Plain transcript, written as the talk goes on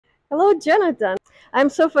Hello, Jonathan. I'm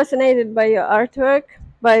so fascinated by your artwork,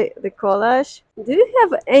 by the collage. Do you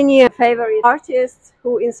have any favorite artists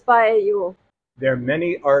who inspire you? There are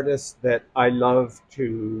many artists that I love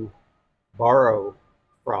to borrow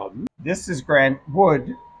from. This is Grant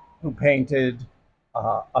Wood, who painted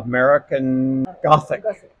American Gothic.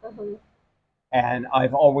 And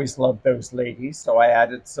I've always loved those ladies, so I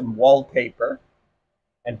added some wallpaper.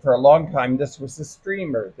 And for a long time, this was a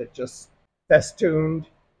streamer that just festooned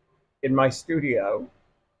in my studio,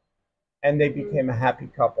 and they became a happy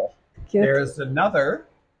couple. Cute. There's another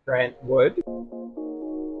Grant Wood.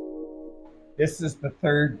 This is the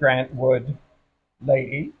third Grant Wood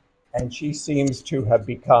lady, and she seems to have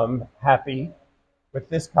become happy with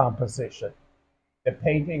this composition. The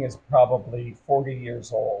painting is probably 40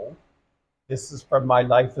 years old. This is from my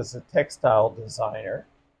life as a textile designer,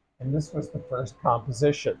 and this was the first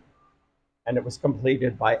composition, and it was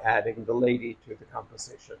completed by adding the lady to the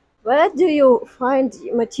composition. Where do you find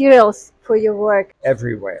materials for your work?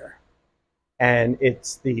 Everywhere. And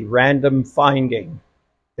it's the random finding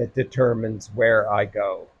that determines where I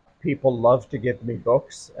go. People love to give me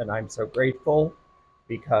books, and I'm so grateful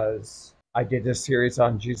because I did a series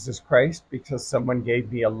on Jesus Christ because someone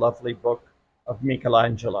gave me a lovely book of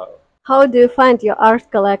Michelangelo. How do you find your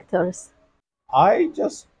art collectors? I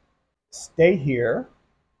just stay here.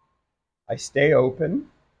 I stay open.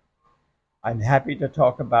 I'm happy to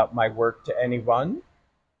talk about my work to anyone.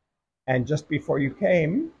 And just before you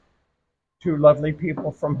came, two lovely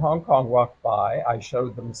people from Hong Kong walked by. I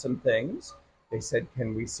showed them some things. They said,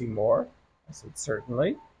 "Can we see more?" I said,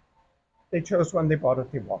 "Certainly." They chose one, they bought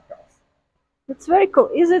it, they walked off. It's very cool.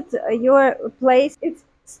 Is it your place? It's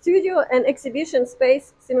studio and exhibition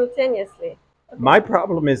space simultaneously. My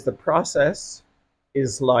problem is the process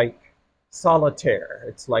is like solitaire.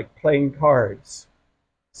 It's like playing cards.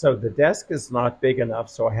 So the desk is not big enough,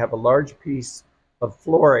 so I have a large piece of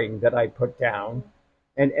flooring that I put down,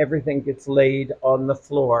 and everything gets laid on the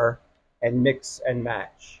floor and mix and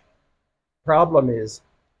match. Problem is,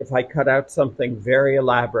 if I cut out something very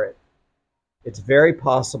elaborate, it's very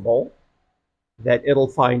possible that it'll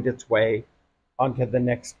find its way onto the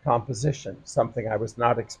next composition, something I was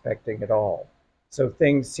not expecting at all. So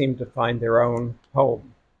things seem to find their own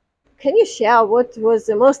home. Can you share what was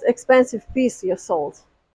the most expensive piece you sold?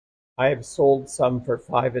 I have sold some for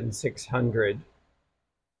 $500 and $600.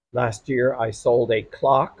 Last year I sold a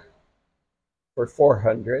clock for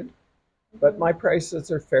 $400, but my prices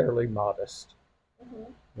are fairly modest.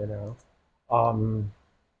 You know,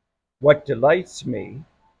 what delights me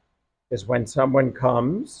is when someone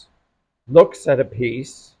comes, looks at a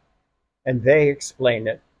piece, and they explain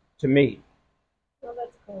it to me. Oh,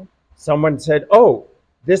 that's cool. Someone said, "Oh,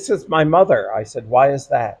 this is my mother." I said, "Why is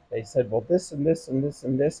that?" They said, "Well, this and this and this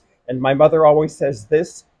and this, and my mother always says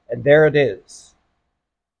this, and there it is."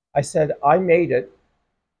 I said, "I made it,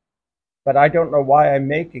 but I don't know why I'm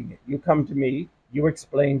making it. You come to me, you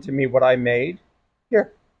explain to me what I made.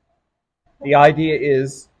 Here." The idea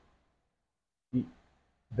is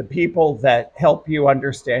the people that help you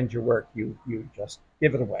understand your work, you just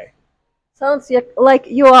give it away. Sounds like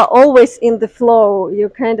you are always in the flow. You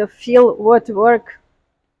kind of feel what work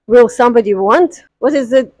will somebody want. What is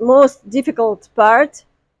the most difficult part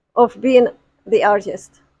of being the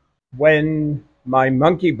artist? When my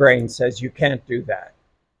monkey brain says you can't do that,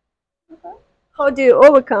 How do you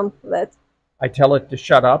overcome that? I tell it to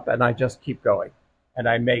shut up and I just keep going and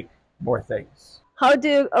I make more things. How do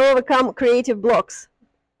you overcome creative blocks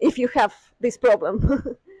if you have this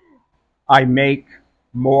problem? I make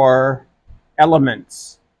more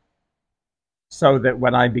elements so that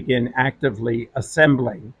when I begin actively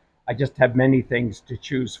assembling, I just have many things to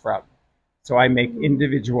choose from. So I make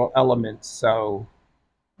individual elements. So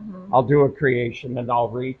I'll do a creation and I'll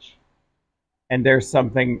reach, and there's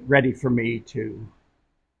something ready for me to,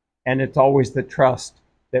 and it's always the trust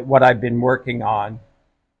that what I've been working on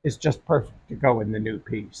is just perfect to go in the new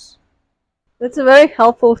piece. That's a very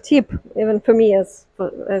helpful tip, even for me as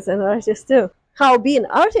an artist too. How being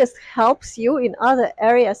an artist helps you in other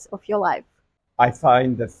areas of your life. I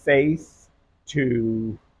find the faith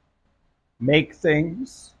to make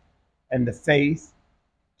things and the faith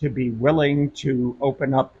to be willing to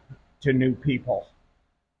open up to new people.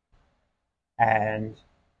 And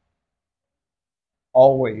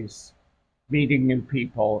always meeting new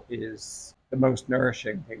people is the most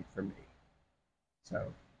nourishing thing for me.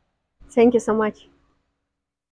 So Thank you so much.